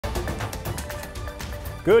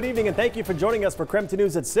Good evening and thank you for joining us for KREM 2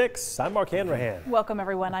 News at 6. I'm Mark Hanrahan. Welcome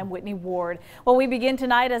everyone. I'm Whitney Ward. Well, we begin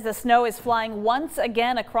tonight as the snow is flying once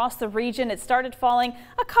again across the region. It started falling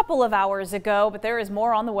a couple of hours ago, but there is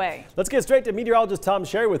more on the way. Let's get straight to meteorologist Tom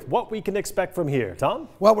Sherry with what we can expect from here. Tom?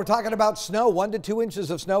 Well, we're talking about snow, 1 to 2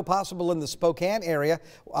 inches of snow possible in the Spokane area,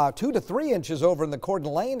 2 to 3 inches over in the Coeur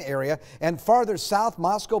d'Alene area, and farther south,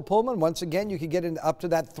 Moscow, Pullman. Once again, you could get up to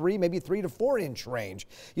that 3, maybe 3 to 4 inch range.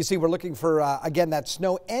 You see, we're looking for, again, that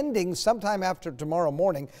snow ending sometime after tomorrow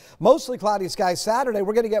morning. Mostly cloudy skies Saturday.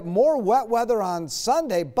 We're going to get more wet weather on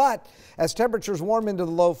Sunday, but as temperatures warm into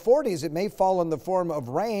the low 40s, it may fall in the form of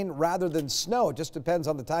rain rather than snow. It just depends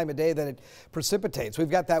on the time of day that it precipitates. We've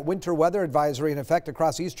got that winter weather advisory in effect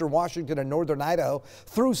across eastern Washington and northern Idaho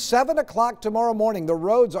through 7 o'clock tomorrow morning. The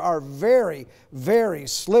roads are very, very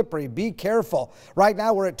slippery. Be careful. Right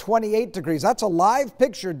now we're at 28 degrees. That's a live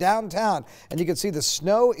picture downtown, and you can see the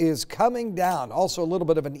snow is coming down. Also a little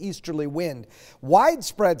bit of an easterly wind.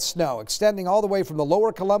 Widespread snow extending all the way from the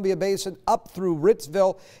lower Columbia Basin up through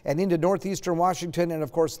Ritzville and into northeastern Washington, and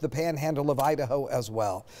of course the panhandle of Idaho as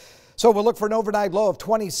well. So we'll look for an overnight low of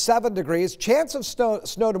 27 degrees. Chance of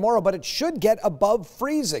snow tomorrow, but it should get above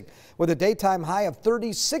freezing with a daytime high of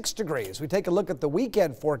 36 degrees. We take a look at the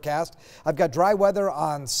weekend forecast. I've got dry weather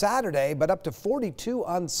on Saturday, but up to 42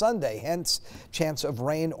 on Sunday, hence chance of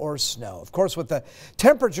rain or snow. Of course, with the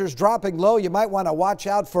temperatures dropping low, you might want to watch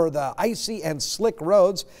out for the icy and slick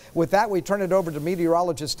roads. With that, we turn it over to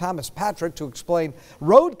meteorologist Thomas Patrick to explain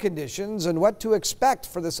road conditions and what to expect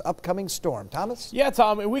for this upcoming storm. Thomas? Yeah,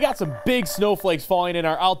 Tom, we got some big snowflakes falling in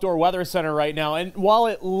our outdoor weather center right now, and while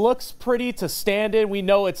it looks pretty to stand in, we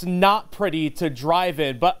know it's not pretty to drive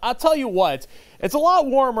in. But I'll tell you what, it's a lot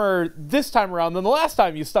warmer this time around than the last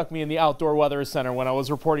time you stuck me in the outdoor weather center when I was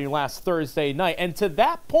reporting last Thursday night. And to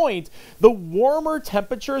that point, the warmer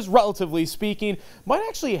temperatures, relatively speaking, might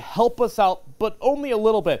actually help us out, but only a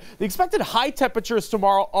little bit. The expected high temperatures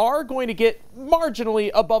tomorrow are going to get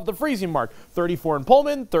marginally above the freezing mark. 34 in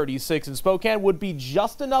Pullman, 36 in Spokane would be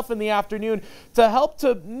just enough in the afternoon to help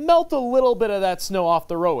to melt a little bit of that snow off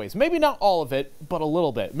the roadways. Maybe not all of it, but a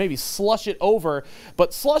little bit. Maybe slush it over,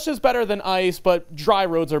 but slush is better than ice, but dry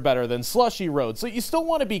roads are better than slushy roads. So you still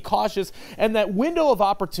want to be cautious, and that window of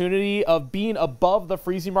opportunity of being above the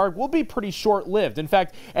freezing mark will be pretty short-lived. In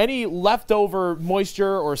fact, any leftover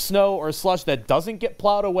moisture or snow or slush that doesn't get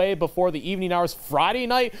plowed away before the evening hours Friday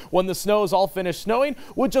night when the snow is all finished snowing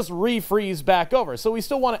would just refreeze back over. So we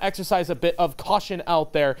still want to exercise a bit of caution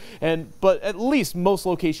out there, but at least most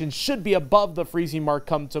locations should be above the freezing mark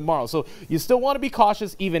come tomorrow. So you still want to be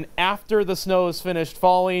cautious even after the snow is finished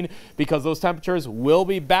falling, because those temperatures will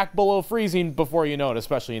be back below freezing before you know it,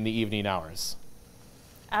 especially in the evening hours.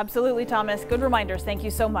 Absolutely, Thomas. Good reminders. Thank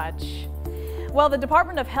you so much. Well, the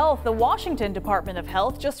Department of Health, the Washington Department of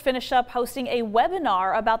Health, just finished up hosting a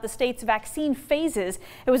webinar about the state's vaccine phases.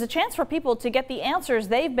 It was a chance for people to get the answers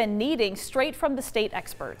they've been needing straight from the state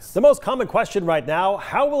experts. The most common question right now,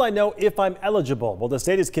 how will I know if I'm eligible? Well, the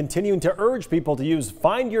state is continuing to urge people to use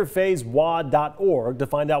findyourphasewa.org to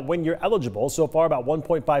find out when you're eligible. So far, about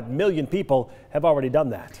 1.5 million people have already done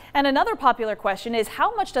that. And another popular question is,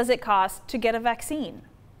 how much does it cost to get a vaccine?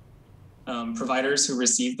 Providers who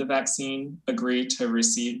receive the vaccine agree to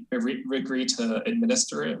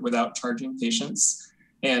administer it without charging patients,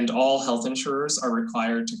 and all health insurers are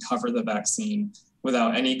required to cover the vaccine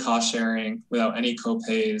without any cost sharing, without any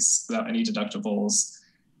copays, without any deductibles.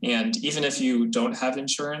 And even if you don't have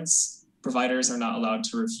insurance, providers are not allowed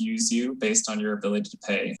to refuse you based on your ability to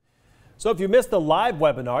pay. So if you missed the live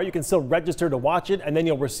webinar, you can still register to watch it, and then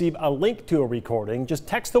you'll receive a link to a recording. Just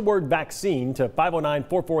text the word vaccine to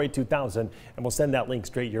 509-448-2000, and we'll send that link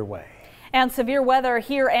straight your way. And severe weather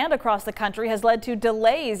here and across the country has led to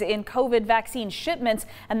delays in COVID vaccine shipments,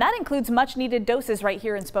 and that includes much needed doses right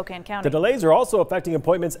here in Spokane County. The delays are also affecting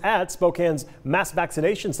appointments at Spokane's mass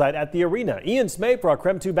vaccination site at the arena. Ian Smay for our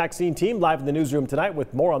KREM 2 vaccine team live in the newsroom tonight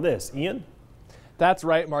with more on this. Ian? That's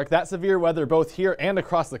right, Mark. That severe weather both here and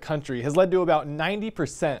across the country has led to about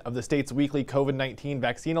 90% of the state's weekly COVID-19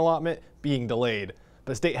 vaccine allotment being delayed.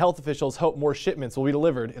 But state health officials hope more shipments will be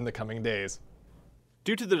delivered in the coming days.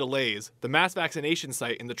 Due to the delays, the mass vaccination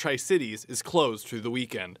site in the Tri-Cities is closed through the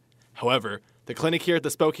weekend. However, the clinic here at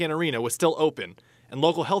the Spokane Arena was still open, and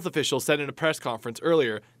local health officials said in a press conference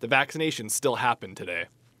earlier that vaccinations still happen today.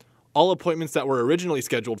 All appointments that were originally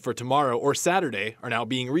scheduled for tomorrow or Saturday are now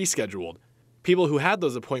being rescheduled. People who had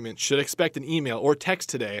those appointments should expect an email or text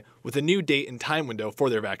today with a new date and time window for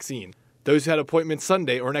their vaccine. Those who had appointments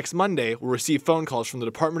Sunday or next Monday will receive phone calls from the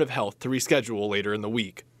Department of Health to reschedule later in the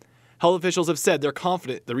week. Health officials have said they're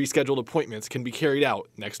confident the rescheduled appointments can be carried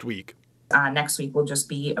out next week. Next week will just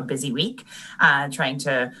be a busy week, trying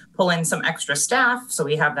to pull in some extra staff so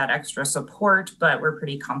we have that extra support, but we're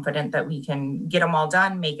pretty confident that we can get them all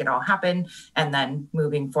done, make it all happen, and then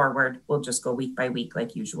moving forward, we'll just go week by week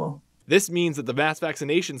like usual. This means that the mass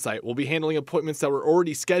vaccination site will be handling appointments that were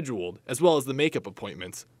already scheduled, as well as the makeup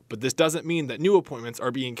appointments. But this doesn't mean that new appointments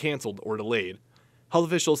are being canceled or delayed. Health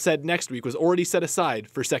officials said next week was already set aside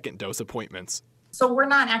for second dose appointments. So we're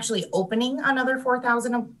not actually opening another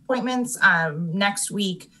 4,000 appointments. Next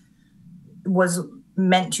week was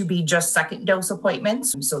meant to be just second dose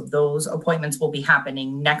appointments. So those appointments will be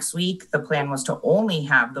happening next week. The plan was to only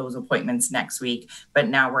have those appointments next week, but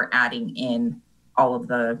now we're adding in all of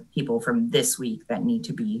the people from this week that need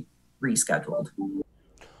to be rescheduled.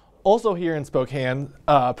 Also here in Spokane,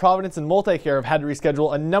 Providence and Multicare have had to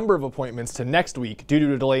reschedule a number of appointments to next week due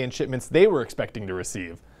to a delay in shipments they were expecting to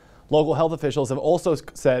receive. Local health officials have also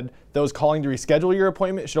said those calling to reschedule your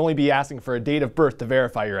appointment should only be asking for a date of birth to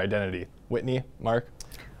verify your identity. Whitney, Mark.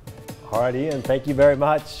 All right, Ian, thank you very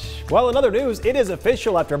much. Well, in other news, it is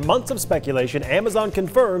official. After months of speculation, Amazon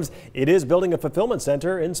confirms it is building a fulfillment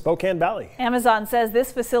center in Spokane Valley. Amazon says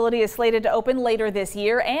this facility is slated to open later this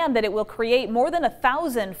year and that it will create more than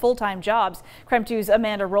 1,000 full-time jobs. KREM 2's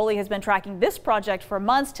Amanda Rowley has been tracking this project for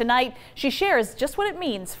months. Tonight, she shares just what it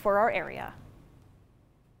means for our area.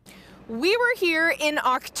 We were here in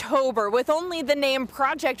October with only the name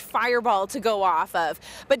Project Fireball to go off of.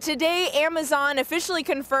 But today, Amazon officially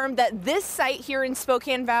confirmed that this site here in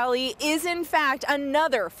Spokane Valley is in fact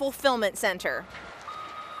another fulfillment center.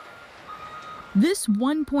 This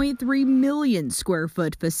 1.3 million square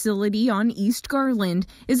foot facility on East Garland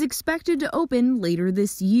is expected to open later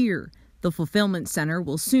this year. The fulfillment center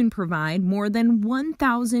will soon provide more than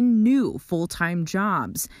 1,000 new full-time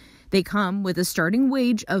jobs. They come with a starting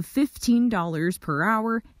wage of $15 per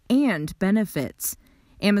hour and benefits.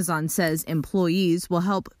 Amazon says employees will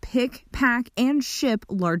help pick, pack, and ship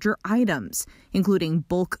larger items, including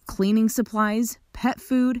bulk cleaning supplies, pet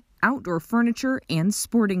food, outdoor furniture, and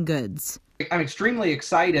sporting goods. I'm extremely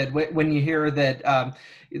excited when you hear that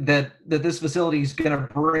that this facility is going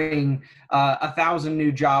to bring 1,000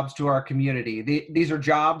 new jobs to our community. These are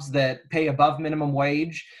jobs that pay above minimum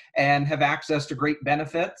wage and have access to great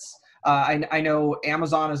benefits. I know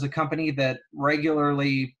Amazon is a company that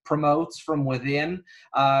regularly promotes from within.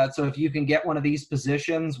 So if you can get one of these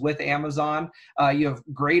positions with Amazon, you have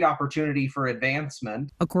great opportunity for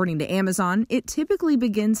advancement. According to Amazon, it typically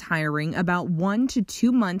begins hiring about 1 to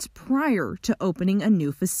 2 months prior to opening a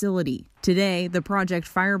new facility. Today, the Project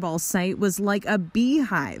Fireball site was like a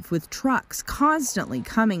beehive with trucks constantly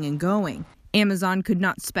coming and going. Amazon could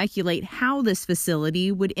not speculate how this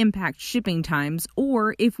facility would impact shipping times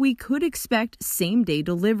or if we could expect same-day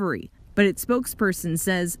delivery. But its spokesperson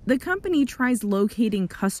says the company tries locating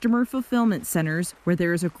customer fulfillment centers where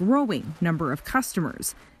there is a growing number of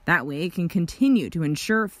customers. That way it can continue to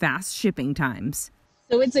ensure fast shipping times.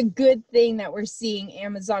 So it's a good thing that we're seeing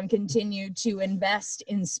Amazon continue to invest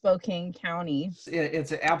in Spokane County.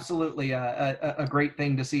 It's absolutely a great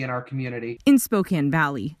thing to see in our community. In Spokane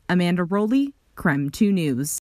Valley, Amanda Rowley, KREM 2 News.